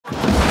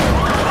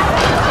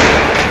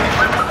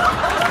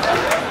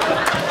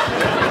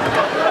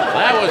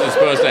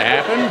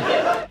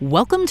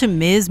Welcome to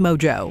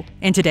MsMojo,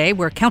 and today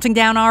we're counting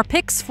down our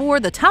picks for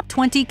the top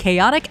 20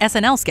 chaotic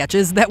SNL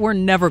sketches that were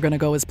never gonna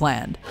go as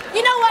planned.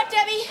 You know what,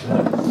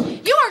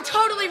 Debbie? You are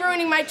totally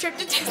ruining my trip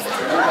to Disney.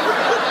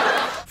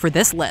 For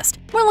this list,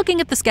 we're looking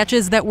at the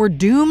sketches that were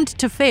doomed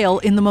to fail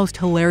in the most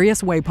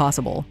hilarious way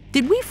possible.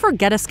 Did we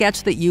forget a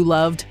sketch that you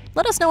loved?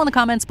 Let us know in the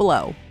comments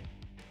below.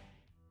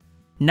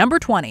 Number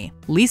 20,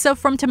 Lisa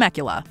from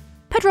Temecula.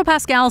 Pedro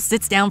Pascal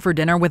sits down for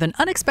dinner with an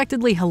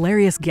unexpectedly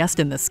hilarious guest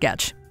in this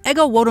sketch.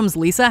 Ego Wotum's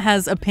Lisa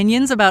has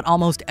opinions about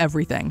almost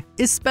everything,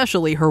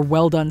 especially her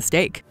well-done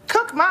steak.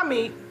 Cook my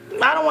meat.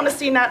 I don't want to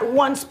see not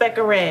one speck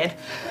of red.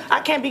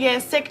 I can't be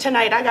getting sick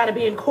tonight. I gotta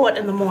be in court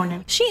in the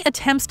morning. She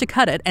attempts to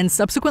cut it and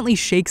subsequently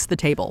shakes the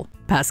table.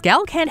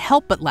 Pascal can't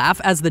help but laugh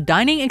as the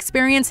dining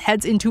experience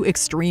heads into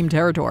extreme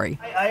territory.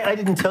 I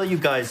didn't tell you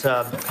guys,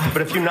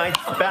 but a few nights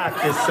back,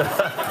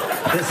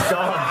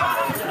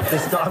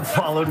 this dog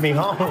followed me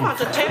home. I'm about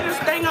to tear this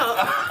thing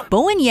up.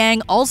 Bowen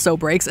Yang also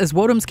breaks as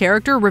Wotum's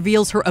character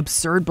reveals her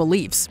absurd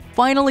beliefs,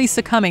 finally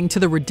succumbing to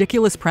the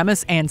ridiculous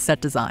premise and set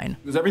design.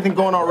 Is everything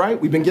going all right?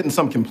 We've been getting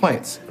some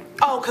complaints.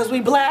 Oh, because we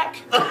black?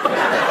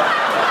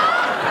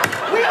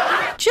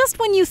 Just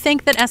when you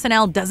think that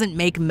SNL doesn't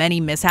make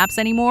many mishaps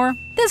anymore,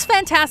 this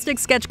fantastic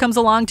sketch comes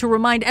along to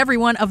remind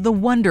everyone of the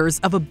wonders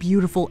of a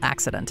beautiful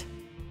accident.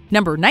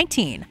 Number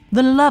 19,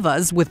 The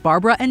Lovers with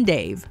Barbara and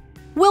Dave.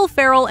 Will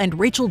Ferrell and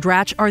Rachel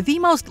Dratch are the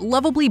most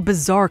lovably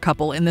bizarre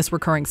couple in this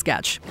recurring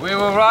sketch. We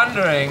were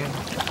wondering,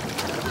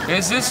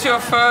 is this your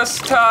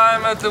first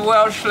time at the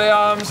Welshly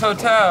Arms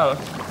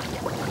Hotel?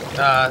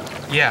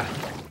 Yeah.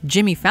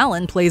 Jimmy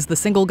Fallon plays the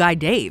single guy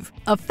Dave,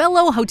 a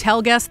fellow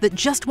hotel guest that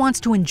just wants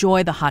to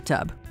enjoy the hot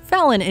tub.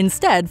 Fallon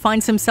instead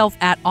finds himself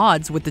at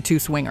odds with the two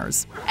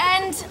swingers.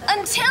 And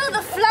until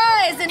the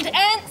flies and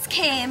ants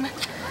came,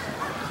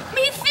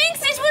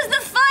 methinks it was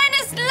the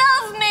finest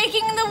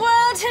love-making the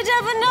world had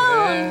ever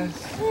known.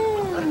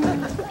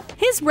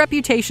 His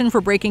reputation for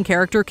breaking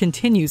character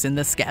continues in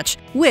this sketch,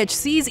 which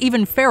sees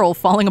even Ferrell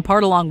falling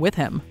apart along with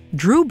him.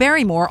 Drew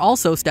Barrymore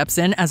also steps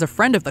in as a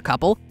friend of the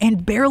couple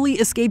and barely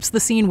escapes the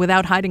scene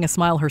without hiding a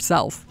smile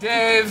herself.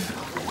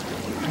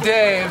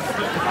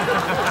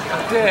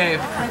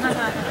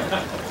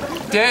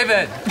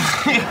 David.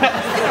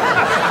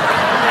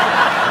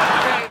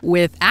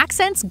 With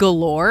accents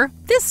galore,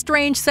 this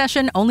strange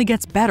session only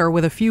gets better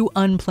with a few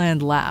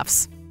unplanned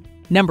laughs.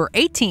 Number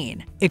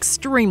 18,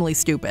 Extremely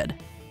Stupid.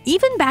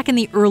 Even back in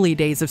the early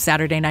days of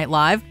Saturday Night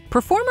Live,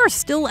 performers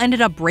still ended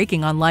up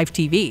breaking on live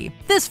TV.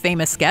 This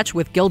famous sketch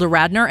with Gilda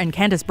Radner and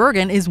Candice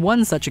Bergen is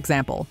one such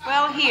example.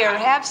 Well, here,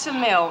 have some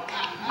milk.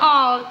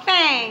 Oh,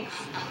 thanks.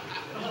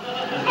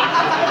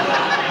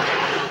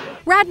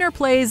 Radner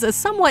plays a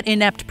somewhat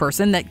inept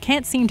person that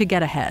can't seem to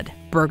get ahead.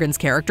 Bergen's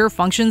character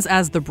functions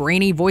as the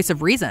brainy voice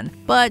of reason,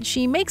 but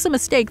she makes a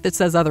mistake that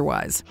says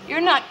otherwise. You're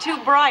not too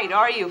bright,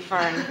 are you,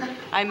 Fern?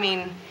 I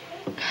mean,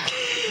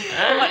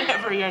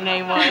 whatever your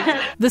name was.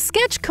 The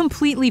sketch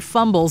completely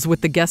fumbles with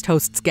the guest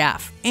host's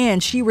gaffe,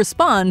 and she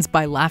responds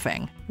by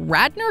laughing.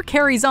 Radner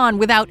carries on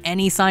without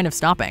any sign of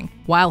stopping,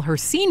 while her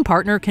scene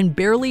partner can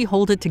barely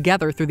hold it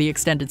together through the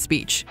extended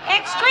speech.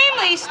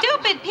 Extremely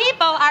stupid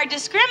people are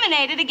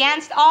discriminated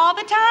against all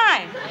the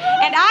time.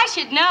 And I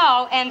should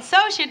know, and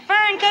so should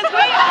Fern, because we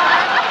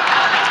are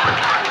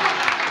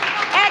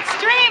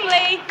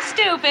extremely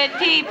stupid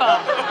people.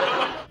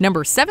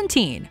 Number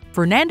 17,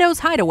 Fernando's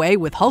Hideaway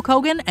with Hulk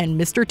Hogan and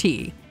Mr.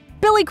 T.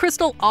 Billy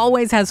Crystal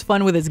always has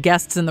fun with his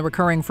guests in the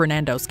recurring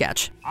Fernando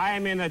sketch. I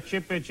am in a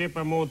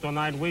chipper mood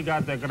tonight. We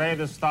got the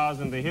greatest stars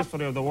in the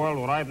history of the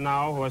world right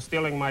now who are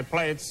stealing my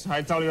plates.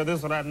 I tell you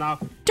this right now.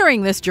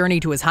 During this journey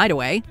to his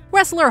hideaway,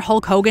 wrestler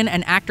Hulk Hogan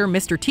and actor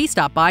Mr. T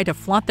stop by to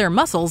flaunt their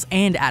muscles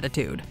and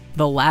attitude.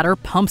 The latter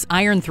pumps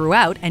iron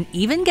throughout and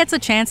even gets a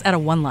chance at a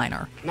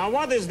one-liner. Now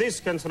what is this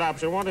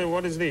contraption?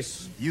 What is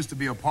this? Used to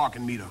be a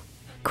parking meter.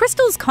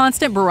 Crystal's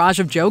constant barrage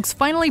of jokes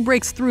finally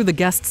breaks through the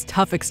guests'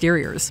 tough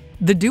exteriors.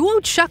 The duo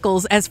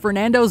chuckles as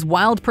Fernando's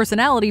wild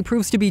personality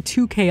proves to be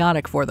too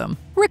chaotic for them.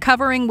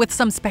 Recovering with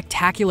some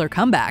spectacular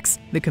comebacks,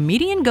 the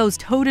comedian goes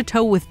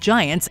toe-to-toe with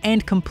giants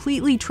and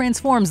completely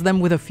transforms them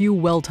with a few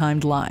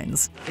well-timed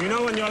lines. You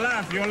know when you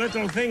laugh, your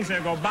little things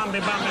here go bambi,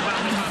 bambi,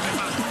 bambi, bambi,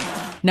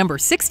 bambi. Number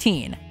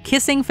 16,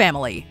 Kissing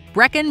Family.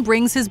 Brecken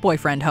brings his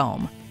boyfriend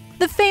home.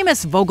 The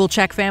famous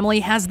Vogelcheck family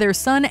has their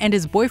son and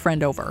his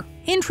boyfriend over,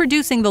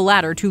 introducing the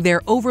latter to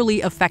their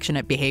overly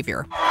affectionate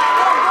behavior. My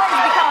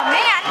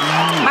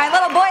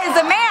little boy is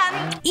a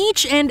man.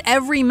 Each and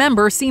every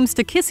member seems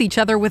to kiss each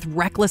other with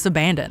reckless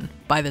abandon.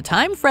 By the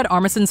time Fred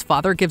Armisen's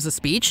father gives a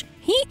speech,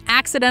 he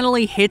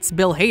accidentally hits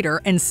Bill Hader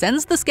and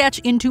sends the sketch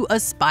into a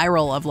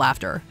spiral of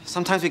laughter.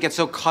 Sometimes we get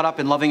so caught up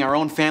in loving our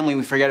own family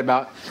we forget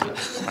about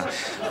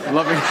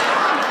loving...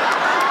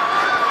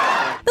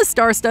 The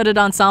star-studded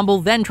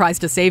ensemble then tries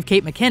to save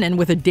Kate McKinnon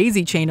with a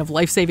daisy chain of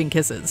life-saving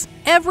kisses.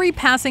 Every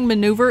passing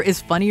maneuver is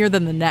funnier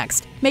than the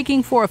next,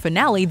 making for a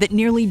finale that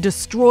nearly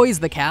destroys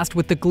the cast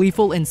with the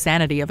gleeful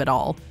insanity of it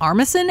all.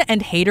 Armisen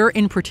and Hader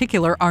in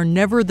particular are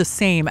never the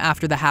same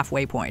after the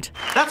halfway point.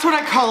 That's what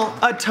I call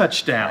a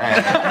touchdown.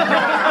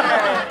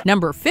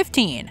 Number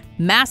 15.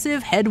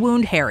 Massive Head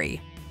Wound Harry.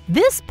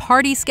 This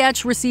party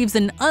sketch receives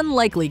an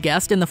unlikely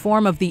guest in the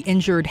form of the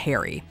injured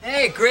Harry.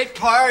 Hey, great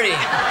party.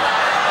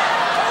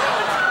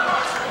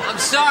 I'm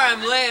sorry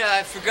I'm late.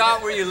 I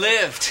forgot where you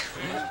lived.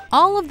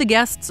 All of the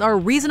guests are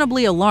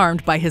reasonably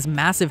alarmed by his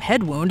massive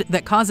head wound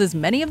that causes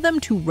many of them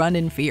to run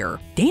in fear.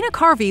 Dana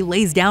Carvey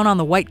lays down on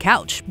the white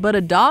couch, but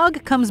a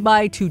dog comes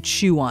by to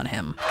chew on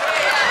him.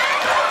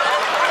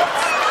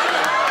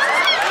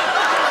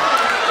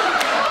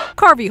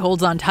 Carvey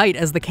holds on tight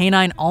as the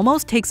canine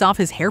almost takes off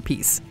his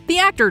hairpiece. The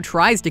actor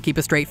tries to keep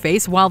a straight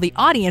face while the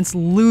audience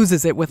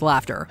loses it with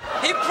laughter.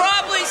 He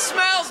probably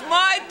smells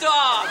my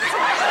dog!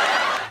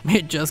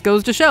 It just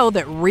goes to show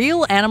that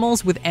real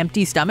animals with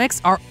empty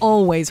stomachs are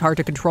always hard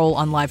to control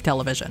on live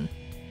television.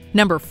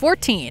 Number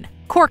 14.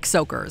 Cork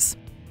Soakers.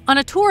 On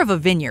a tour of a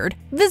vineyard,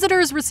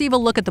 visitors receive a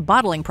look at the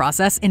bottling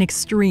process in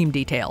extreme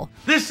detail.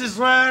 This is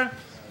where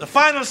the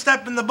final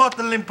step in the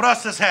bottling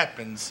process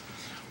happens,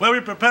 where we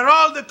prepare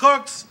all the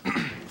corks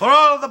for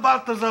all the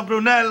bottles of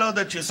Brunello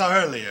that you saw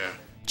earlier.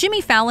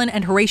 Jimmy Fallon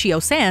and Horatio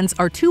Sands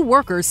are two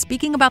workers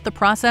speaking about the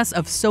process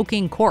of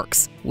soaking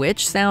corks,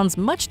 which sounds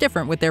much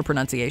different with their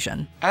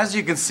pronunciation. As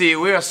you can see,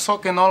 we are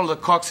soaking all the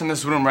corks in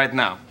this room right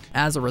now.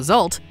 As a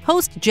result,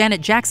 host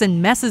Janet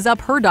Jackson messes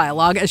up her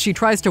dialogue as she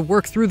tries to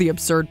work through the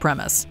absurd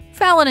premise.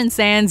 Fallon and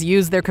Sands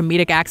use their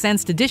comedic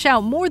accents to dish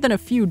out more than a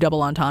few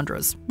double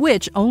entendres,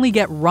 which only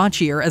get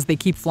raunchier as they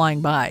keep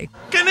flying by.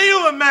 Can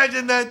you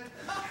imagine that?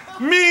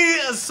 Me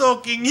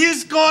soaking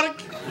his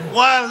cork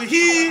while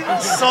he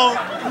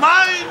soaked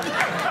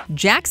mine.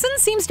 Jackson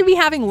seems to be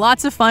having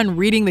lots of fun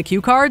reading the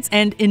cue cards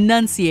and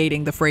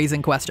enunciating the phrase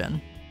in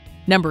question.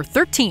 Number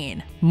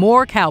 13.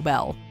 More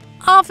Cowbell.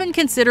 Often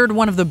considered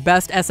one of the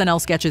best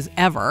SNL sketches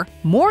ever,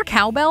 More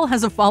Cowbell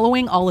has a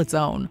following all its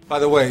own. By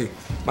the way,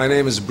 my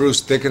name is Bruce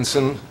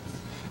Dickinson.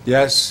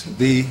 Yes,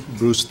 the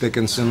Bruce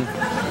Dickinson.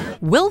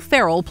 Will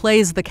Ferrell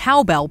plays the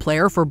cowbell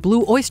player for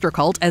Blue Oyster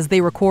Cult as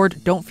they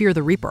record Don't Fear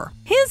the Reaper.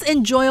 His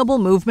enjoyable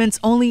movements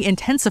only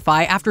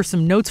intensify after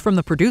some notes from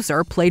the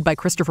producer, played by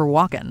Christopher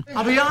Walken.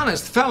 I'll be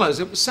honest, fellas,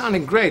 it was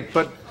sounding great,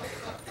 but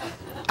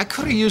I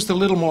could have used a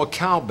little more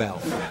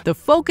cowbell. The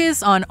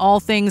focus on all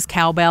things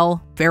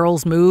cowbell,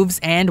 Ferrell's moves,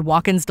 and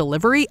Walken's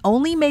delivery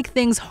only make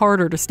things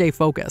harder to stay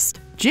focused.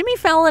 Jimmy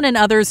Fallon and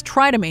others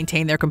try to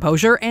maintain their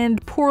composure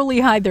and poorly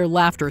hide their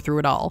laughter through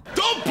it all.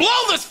 Don't blow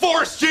this for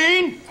us,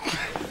 Gene!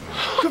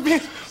 Quit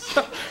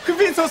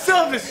being so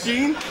selfish,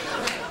 Gene.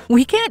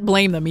 We can't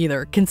blame them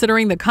either,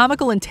 considering the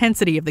comical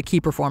intensity of the key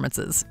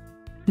performances.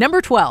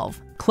 Number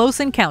 12. Close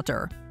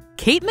Encounter.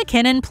 Kate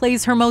McKinnon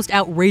plays her most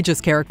outrageous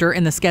character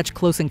in the sketch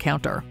Close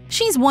Encounter.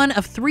 She's one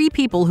of 3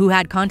 people who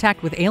had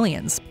contact with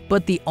aliens,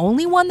 but the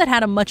only one that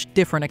had a much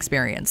different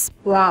experience.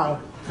 Wow.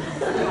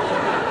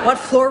 What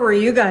floor were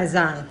you guys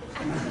on?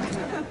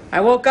 I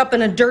woke up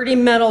in a dirty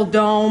metal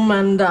dome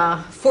and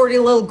 40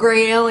 little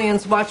gray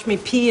aliens watched me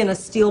pee in a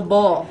steel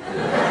bowl.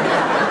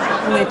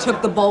 When they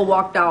took the bowl,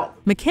 walked out.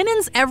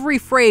 McKinnon's every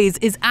phrase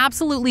is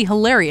absolutely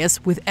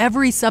hilarious with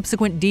every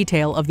subsequent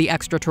detail of the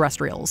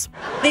extraterrestrials.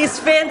 These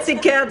fancy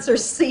cats are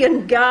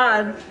seeing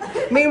God.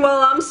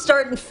 Meanwhile, I'm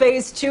starting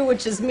phase 2,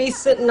 which is me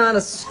sitting on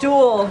a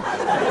stool,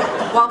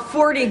 while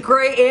 40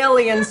 gray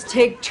aliens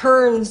take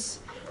turns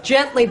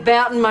gently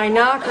batting my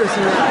knockers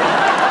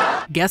around.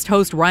 Guest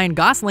host Ryan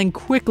Gosling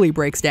quickly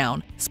breaks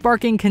down,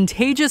 sparking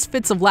contagious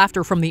fits of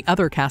laughter from the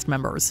other cast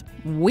members.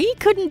 We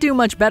couldn't do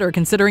much better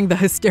considering the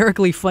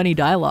hysterically funny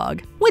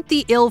dialogue. With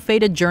the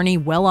ill-fated journey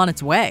well on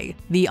its way,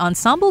 the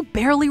ensemble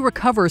barely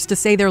recovers to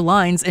say their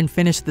lines and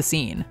finish the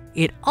scene.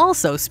 It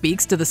also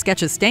speaks to the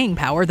sketch's staying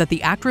power that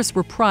the actress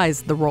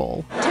reprised the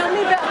role. Tell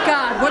me about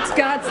God. What's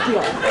God's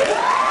deal?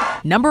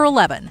 Number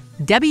 11.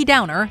 Debbie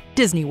Downer,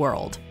 Disney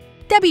World.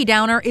 Debbie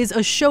Downer is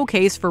a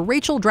showcase for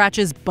Rachel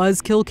Dratch's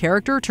buzzkill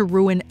character to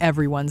ruin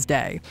everyone's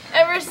day.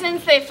 Ever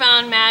since they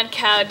found mad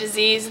cow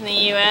disease in the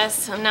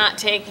U.S., I'm not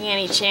taking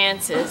any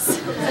chances.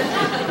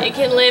 It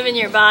can live in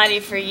your body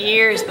for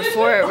years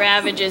before it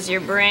ravages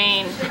your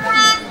brain.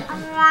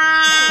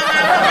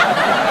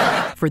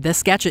 For this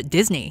sketch at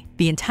Disney,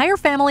 the entire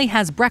family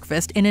has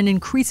breakfast in an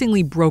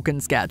increasingly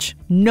broken sketch.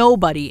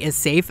 Nobody is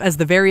safe as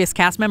the various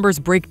cast members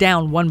break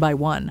down one by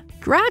one.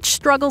 Dratch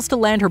struggles to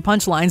land her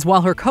punchlines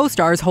while her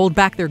co-stars hold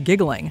back their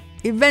giggling,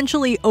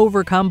 eventually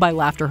overcome by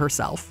laughter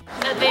herself.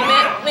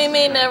 We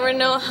may never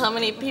know how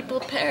many people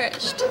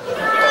perished.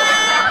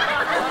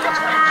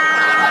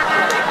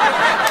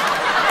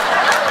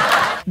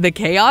 The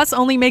chaos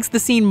only makes the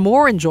scene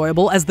more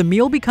enjoyable as the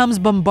meal becomes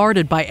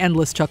bombarded by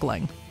endless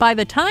chuckling. By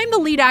the time the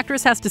lead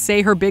actress has to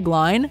say her big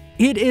line,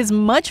 it is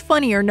much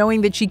funnier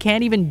knowing that she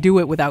can't even do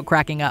it without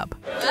cracking up.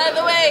 By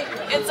the way,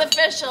 it's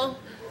official.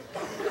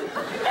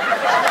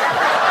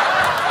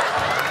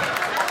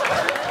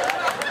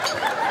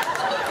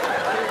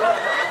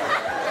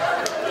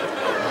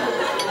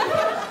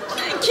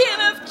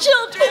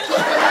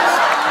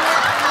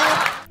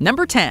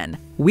 Number 10.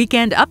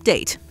 Weekend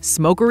Update,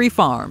 Smokery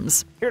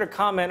Farms. Here to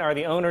comment are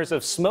the owners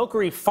of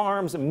Smokery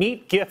Farms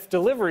meat gift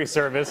delivery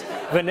service,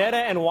 Vanetta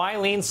and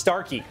Wileen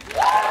Starkey.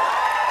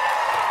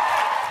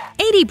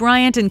 Aidy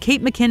Bryant and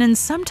Kate McKinnon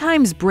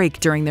sometimes break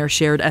during their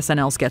shared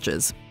SNL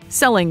sketches.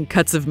 Selling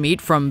cuts of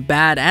meat from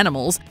bad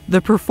animals, the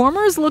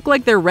performers look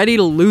like they're ready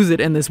to lose it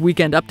in this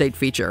Weekend Update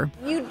feature.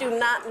 You do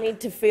not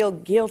need to feel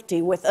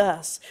guilty with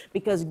us,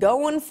 because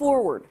going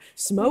forward,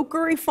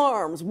 Smokery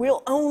Farms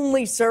will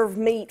only serve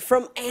meat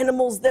from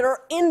animals that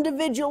are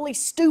individually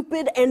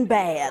stupid and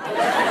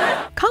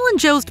bad. Colin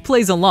Jost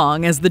plays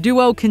along as the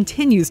duo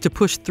continues to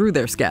push through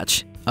their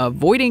sketch.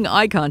 Avoiding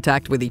eye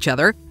contact with each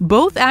other,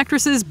 both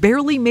actresses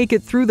barely make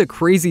it through the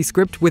crazy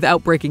script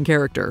without breaking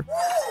character.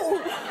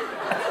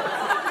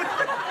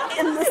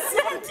 And the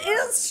scent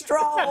is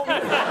strong.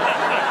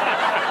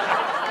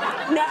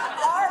 Now,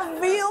 our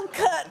veal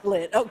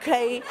cutlet,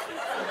 okay?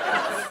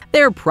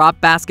 Their prop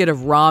basket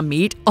of raw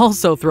meat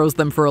also throws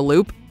them for a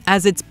loop,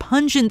 as its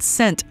pungent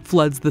scent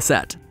floods the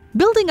set.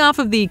 Building off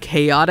of the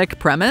chaotic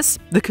premise,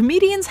 the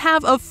comedians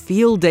have a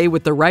field day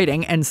with the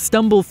writing and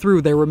stumble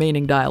through their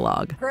remaining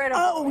dialogue.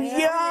 Oh,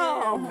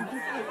 yum!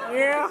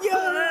 Yeah.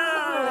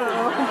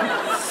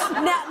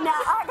 Now,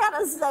 I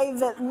gotta say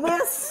that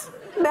this,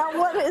 now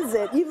what is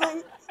it? You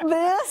think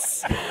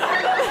this?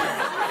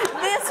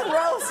 This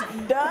roast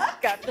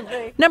duck got to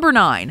be. Number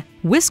 9.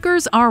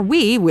 Whiskers Are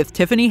We with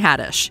Tiffany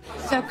Haddish.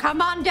 So come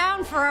on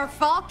down for our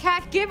Fall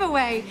Cat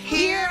giveaway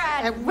here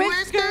at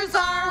Whiskers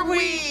Are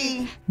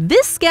We.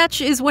 This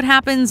sketch is what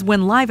happens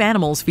when live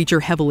animals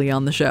feature heavily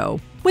on the show.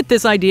 With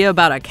this idea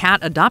about a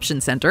cat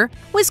adoption center,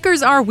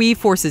 Whiskers Are We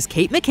forces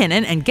Kate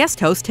McKinnon and guest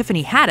host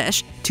Tiffany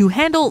Haddish to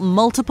handle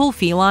multiple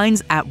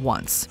felines at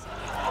once.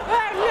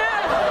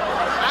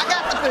 I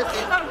got the pussy.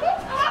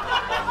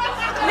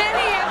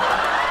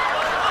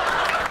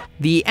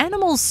 The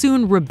animals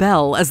soon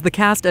rebel as the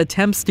cast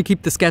attempts to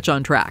keep the sketch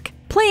on track.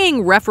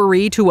 Playing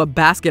referee to a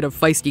basket of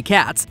feisty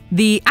cats,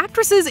 the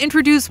actresses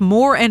introduce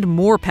more and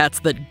more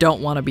pets that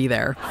don't want to be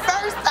there.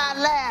 First I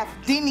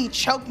laughed, then he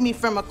choked me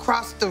from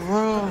across the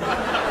room.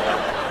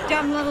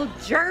 Dumb little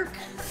jerk.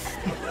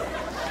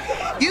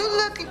 You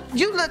look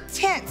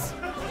tense.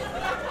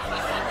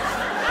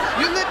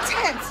 You look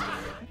tense.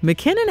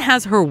 McKinnon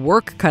has her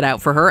work cut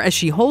out for her as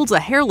she holds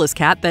a hairless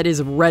cat that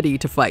is ready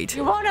to fight.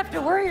 You won't have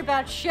to worry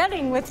about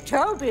shedding with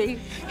Toby.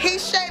 He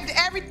shaved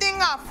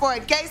everything off for a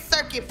gay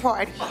circuit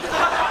party.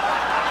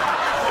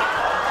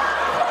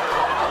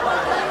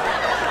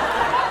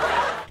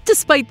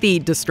 Despite the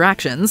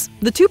distractions,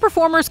 the two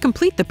performers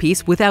complete the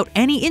piece without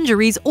any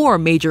injuries or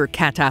major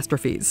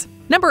catastrophes.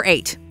 Number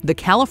 8. The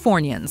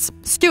Californians.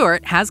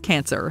 Stuart has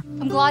cancer.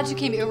 I'm glad you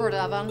came over,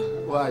 Devon.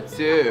 What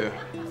too?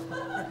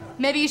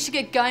 Maybe you should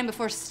get going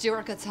before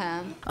Stuart gets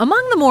home.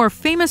 Among the more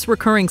famous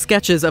recurring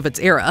sketches of its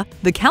era,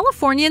 The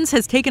Californians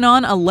has taken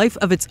on a life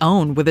of its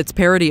own with its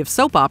parody of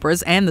soap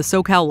operas and the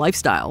SoCal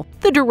lifestyle.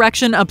 The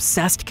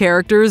direction-obsessed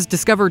characters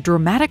discover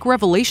dramatic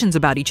revelations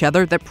about each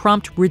other that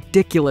prompt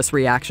ridiculous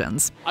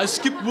reactions. I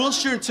skipped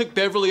Wilshire and took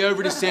Beverly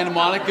over to Santa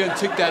Monica and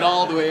took that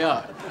all the way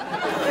up.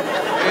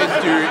 Hey,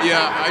 Stuart,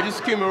 yeah, I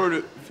just came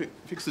over to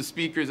fix the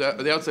speakers,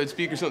 the outside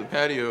speakers on the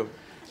patio.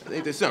 I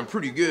think they sound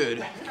pretty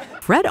good.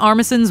 Fred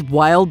Armisen's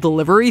wild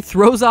delivery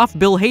throws off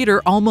Bill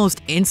Hader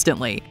almost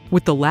instantly,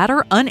 with the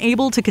latter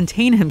unable to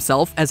contain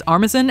himself as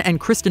Armisen and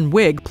Kristen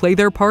Wiig play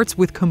their parts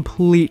with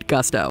complete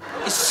gusto.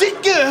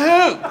 Shit, go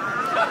home!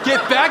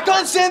 Get back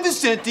on San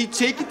Vicente,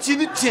 take it to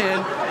the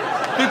 10,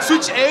 then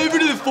switch over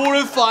to the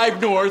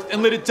 405 North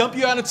and let it dump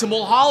you out into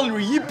Mulholland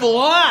where you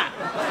belong!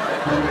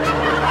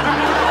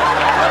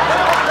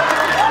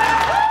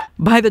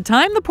 By the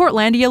time the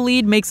Portlandia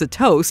lead makes a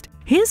toast,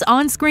 his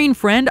on-screen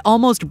friend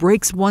almost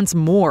breaks once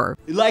more.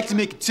 I'd like to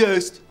make a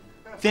toast.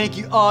 Thank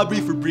you,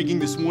 Aubrey, for bringing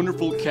this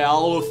wonderful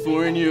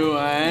California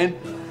wine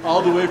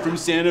all the way from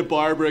Santa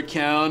Barbara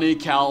County,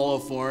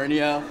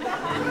 California.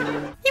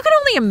 You can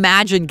only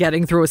imagine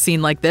getting through a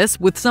scene like this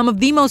with some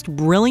of the most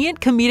brilliant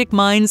comedic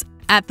minds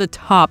at the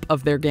top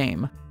of their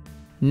game.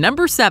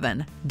 Number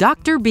 7.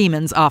 Dr.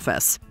 Beeman's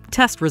Office.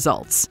 Test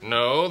results.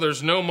 No,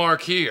 there's no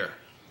Mark here.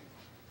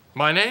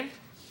 My name?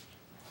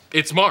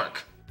 It's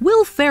Mark.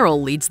 Will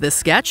Ferrell leads this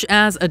sketch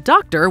as a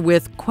doctor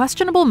with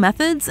questionable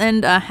methods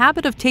and a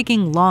habit of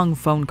taking long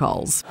phone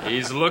calls.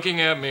 He's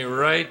looking at me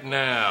right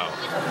now.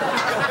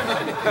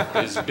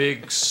 His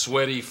big,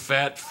 sweaty,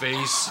 fat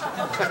face,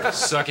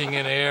 sucking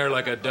in air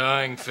like a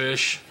dying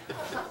fish.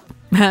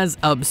 As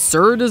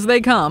absurd as they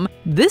come,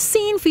 this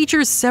scene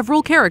features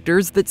several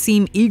characters that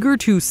seem eager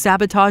to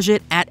sabotage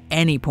it at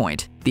any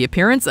point. The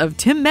appearance of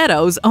Tim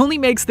Meadows only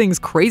makes things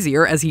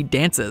crazier as he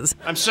dances.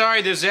 I'm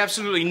sorry, there's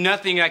absolutely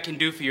nothing I can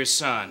do for your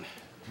son,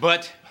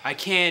 but I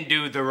can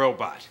do the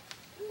robot.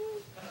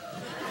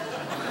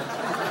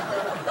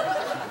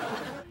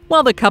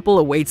 While the couple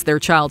awaits their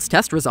child's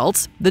test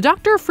results, the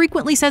doctor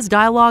frequently says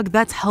dialogue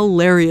that's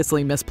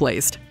hilariously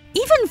misplaced.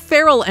 Even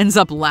Ferrell ends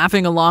up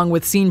laughing along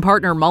with scene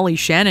partner Molly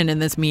Shannon in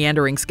this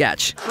meandering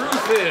sketch.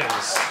 Truth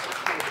is,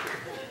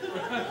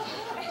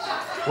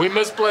 we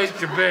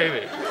misplaced your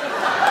baby.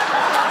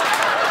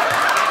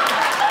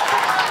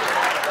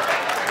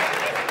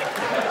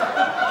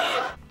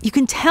 You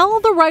can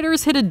tell the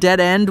writers hit a dead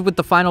end with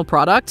the final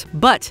product,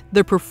 but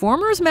the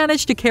performers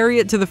managed to carry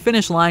it to the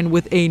finish line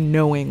with a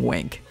knowing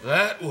wink.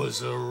 That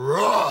was a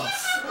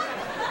rough.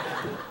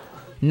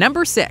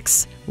 Number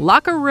 6.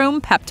 Locker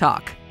Room Pep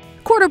Talk.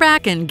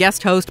 Quarterback and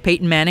guest host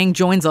Peyton Manning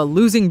joins a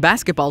losing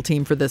basketball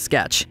team for this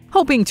sketch.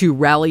 Hoping to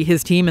rally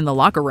his team in the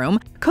locker room,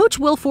 Coach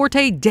Will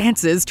Forte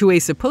dances to a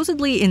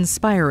supposedly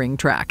inspiring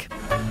track.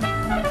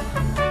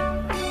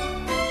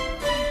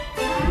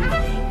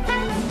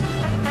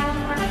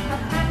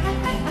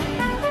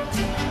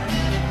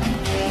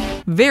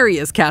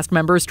 Various cast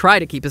members try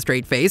to keep a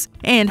straight face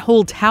and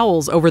hold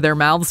towels over their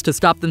mouths to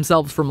stop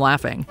themselves from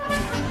laughing.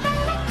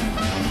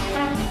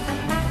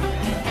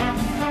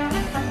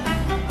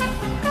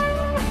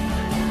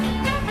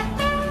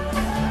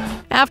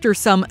 After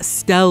some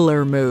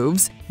stellar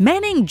moves,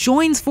 Manning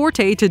joins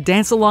Forte to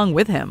dance along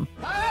with him.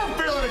 I'm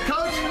feeling it,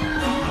 Coach.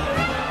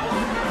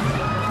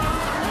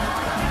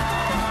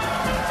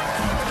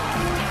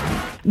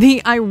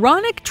 The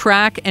ironic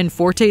track and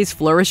Forte's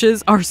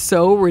flourishes are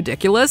so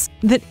ridiculous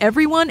that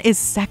everyone is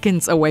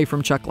seconds away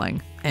from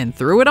chuckling. And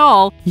through it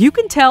all, you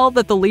can tell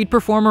that the lead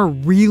performer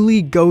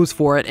really goes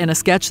for it in a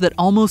sketch that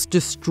almost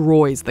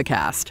destroys the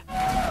cast.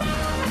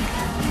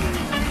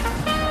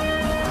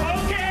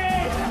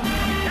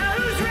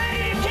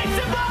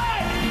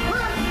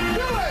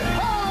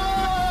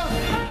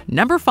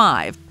 Number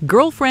 5.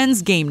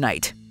 Girlfriend's Game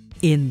Night.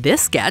 In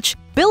this sketch,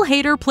 Bill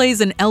Hader plays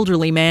an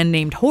elderly man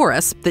named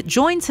Horace that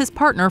joins his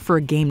partner for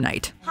a game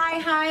night.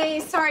 Hi.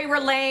 Sorry we're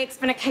late. It's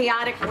been a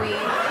chaotic week.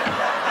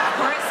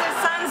 Horace's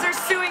sons are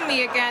suing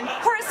me again.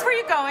 Horace, where are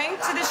you going?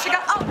 To the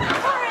Chicago... Oh,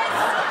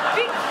 Horace!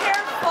 Be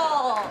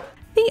careful!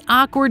 The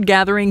awkward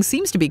gathering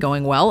seems to be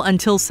going well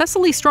until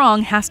Cecily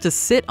Strong has to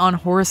sit on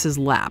Horace's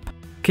lap.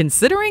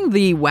 Considering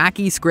the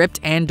wacky script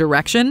and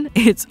direction,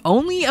 it's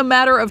only a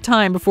matter of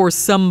time before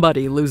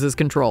somebody loses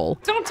control.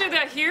 Don't do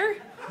that here.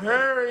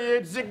 Hurry,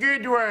 it's a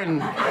good one.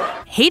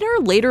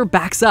 Hader later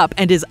backs up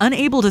and is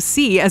unable to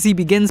see as he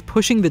begins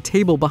pushing the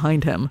table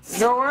behind him. You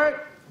know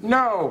what?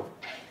 No.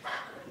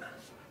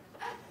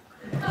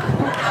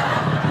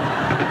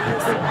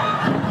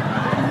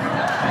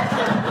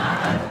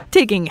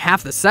 Taking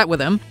half the set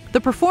with him,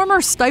 the performer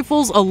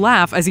stifles a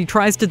laugh as he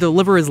tries to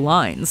deliver his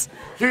lines.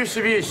 You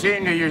should be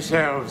ashamed of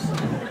yourselves.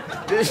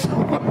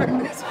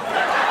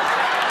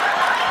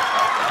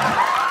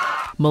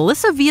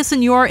 Melissa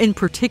Villaseñor in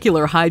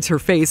particular hides her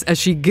face as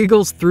she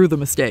giggles through the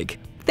mistake.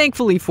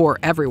 Thankfully for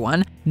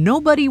everyone,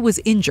 nobody was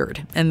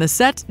injured and the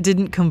set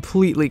didn't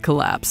completely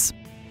collapse.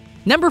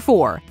 Number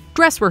 4.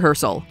 Dress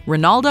Rehearsal,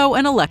 Ronaldo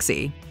and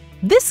Alexi.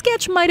 This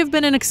sketch might have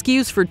been an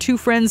excuse for two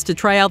friends to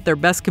try out their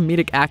best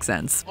comedic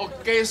accents.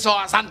 Okay, so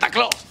Santa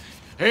Claus,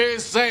 he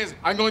says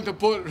I'm going to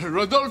put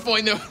Rodolfo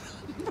in the...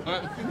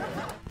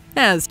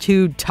 As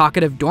two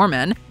talkative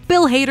doormen,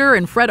 Bill Hader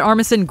and Fred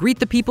Armisen greet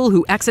the people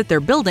who exit their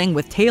building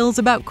with tales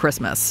about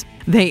Christmas.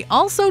 They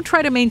also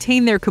try to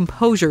maintain their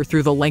composure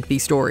through the lengthy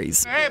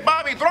stories. Hey,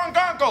 Bobby, drunk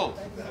uncle.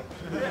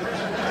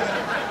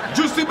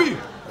 Juicy B.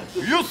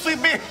 You see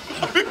me.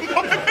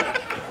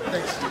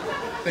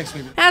 Thanks,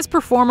 baby. As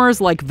performers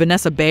like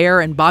Vanessa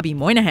Bayer and Bobby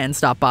Moynihan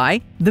stop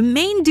by, the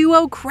main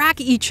duo crack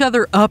each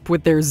other up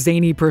with their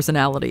zany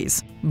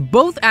personalities.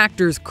 Both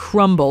actors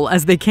crumble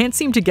as they can't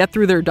seem to get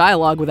through their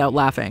dialogue without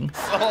laughing.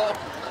 So,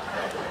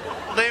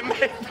 they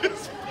made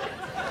this.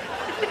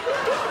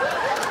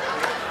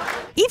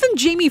 Even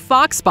Jamie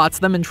Foxx spots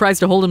them and tries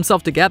to hold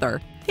himself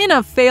together. In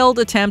a failed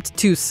attempt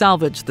to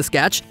salvage the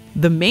sketch,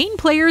 the main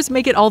players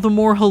make it all the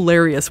more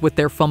hilarious with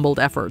their fumbled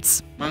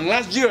efforts. Man,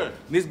 last year,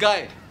 this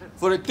guy,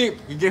 for a tip,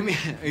 he gave me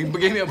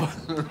a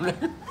bottle.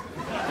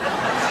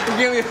 He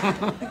gave me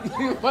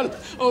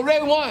a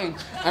red wine.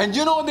 And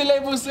you know what the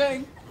label was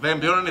saying? Van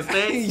Buren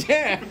Estates?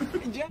 Yeah.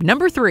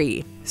 Number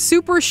 3.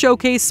 Super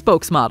Showcase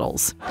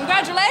Spokesmodels.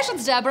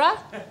 Congratulations, Deborah.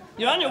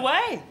 You're on your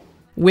way.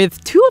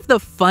 With two of the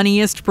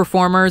funniest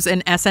performers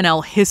in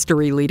SNL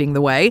history leading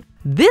the way,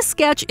 this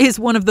sketch is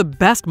one of the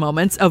best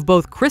moments of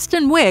both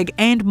Kristen Wiig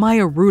and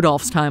Maya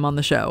Rudolph's time on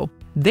the show.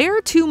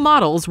 Their two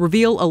models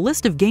reveal a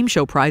list of game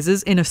show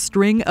prizes in a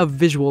string of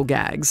visual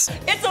gags.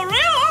 It's a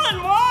real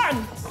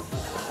all-in-one.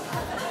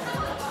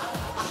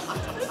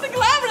 It's a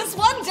glamorous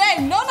one day,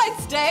 no night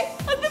stay,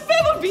 and the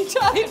bed will be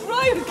giant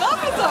Ryan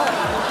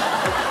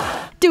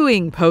officer.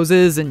 Doing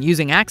poses and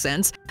using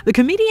accents, the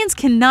comedians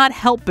cannot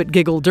help but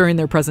giggle during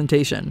their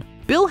presentation.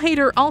 Bill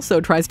Hader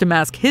also tries to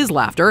mask his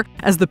laughter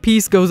as the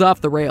piece goes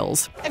off the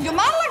rails. If your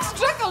man likes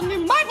chicken, you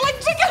might like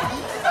chicken.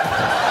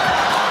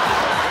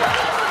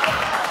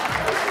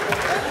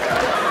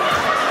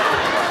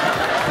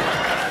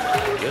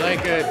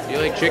 You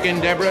like chicken,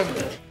 Deborah?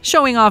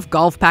 Showing off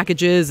golf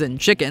packages and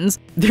chickens,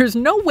 there's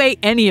no way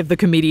any of the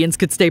comedians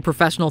could stay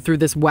professional through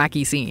this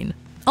wacky scene.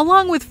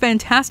 Along with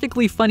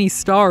fantastically funny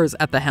stars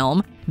at the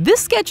helm,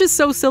 this sketch is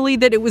so silly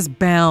that it was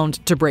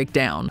bound to break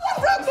down.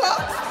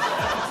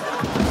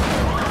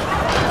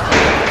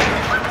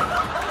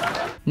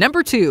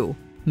 Number 2.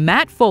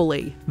 Matt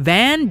Foley,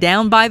 Van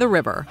Down by the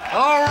River.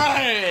 All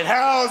right,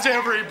 how's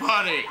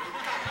everybody?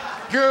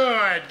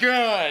 Good,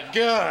 good,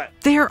 good.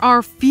 There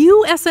are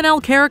few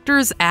SNL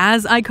characters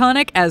as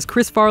iconic as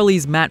Chris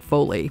Farley's Matt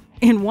Foley.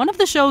 In one of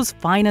the show's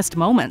finest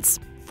moments,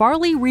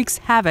 Farley wreaks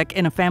havoc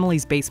in a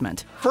family's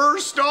basement.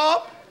 First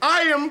off,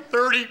 I am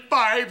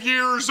 35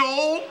 years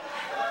old.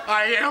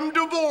 I am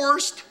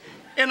divorced,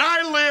 and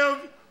I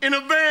live in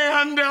a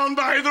van down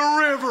by the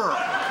river.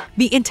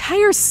 The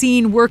entire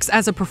scene works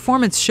as a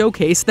performance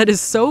showcase that is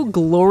so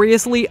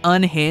gloriously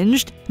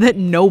unhinged that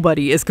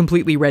nobody is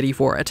completely ready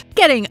for it.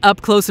 Getting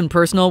up close and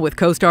personal with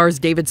co-stars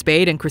David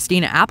Spade and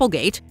Christina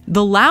Applegate,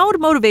 the loud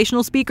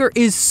motivational speaker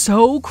is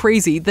so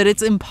crazy that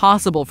it's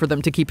impossible for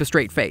them to keep a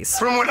straight face.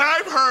 From what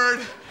I've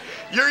heard,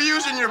 you're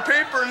using your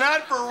paper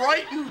not for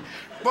writing,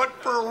 but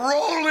for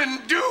rolling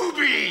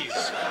doobies.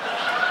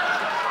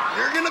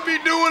 You're gonna be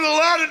doing a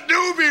lot of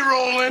doobie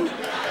rolling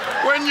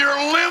when you're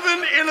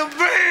living in a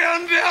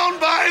van down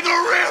by the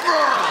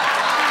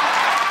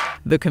river.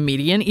 The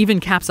comedian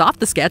even caps off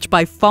the sketch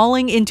by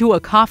falling into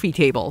a coffee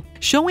table,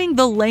 showing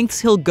the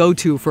lengths he'll go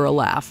to for a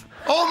laugh.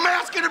 Oh,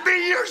 Matt's gonna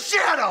be your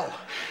shadow.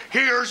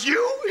 Here's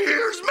you,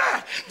 here's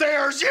Matt.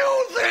 There's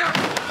you, there.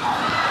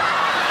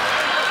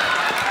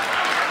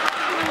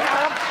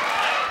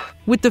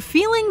 With the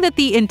feeling that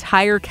the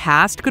entire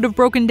cast could have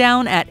broken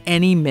down at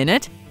any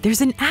minute,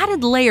 there's an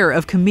added layer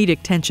of comedic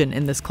tension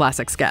in this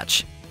classic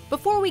sketch.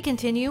 Before we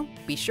continue,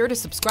 be sure to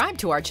subscribe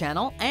to our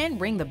channel and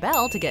ring the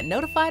bell to get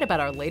notified about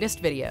our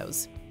latest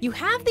videos. You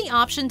have the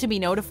option to be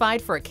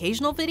notified for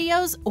occasional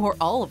videos or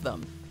all of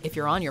them. If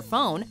you're on your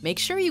phone, make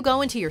sure you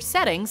go into your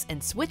settings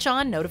and switch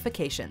on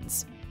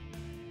notifications.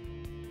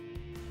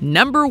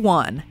 Number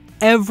 1.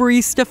 Every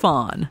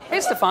Stefon. Hey,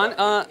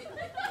 Stefon,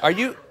 are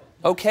you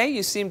okay?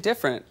 You seem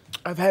different.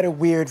 I've had a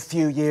weird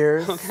few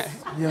years. Okay.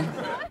 Yeah.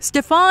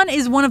 Stefon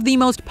is one of the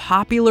most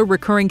popular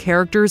recurring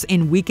characters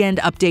in Weekend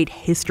Update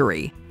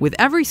history, with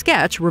every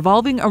sketch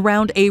revolving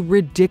around a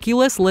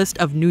ridiculous list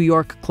of New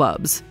York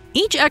clubs.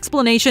 Each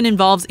explanation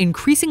involves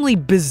increasingly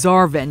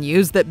bizarre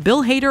venues that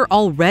Bill Hader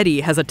already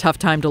has a tough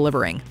time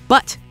delivering.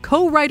 But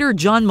co-writer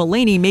John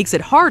Mulaney makes it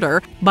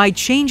harder by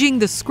changing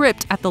the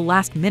script at the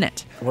last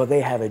minute. Well,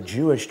 they have a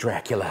Jewish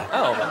Dracula.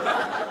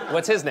 Oh,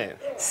 what's his name?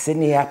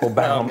 Sidney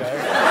Applebaum.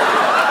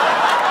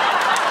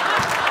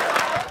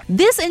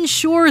 This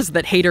ensures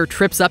that Hader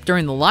trips up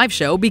during the live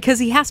show because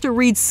he has to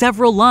read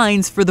several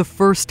lines for the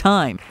first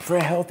time. For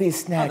a healthy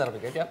snack, that'll be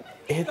good, yep.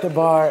 Hit the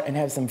bar and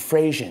have some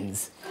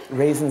Frasians,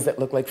 raisins that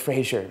look like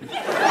Frasier.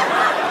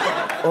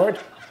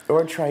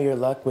 or try your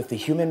luck with the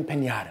human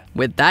piñata.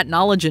 With that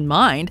knowledge in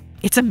mind,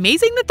 it's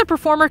amazing that the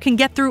performer can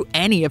get through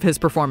any of his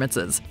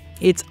performances.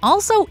 It's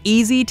also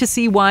easy to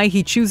see why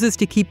he chooses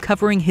to keep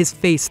covering his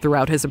face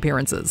throughout his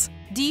appearances.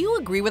 Do you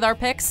agree with our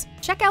picks?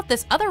 Check out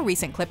this other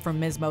recent clip from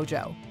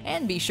MsMojo.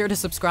 And be sure to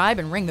subscribe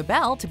and ring the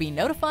bell to be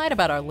notified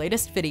about our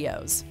latest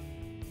videos.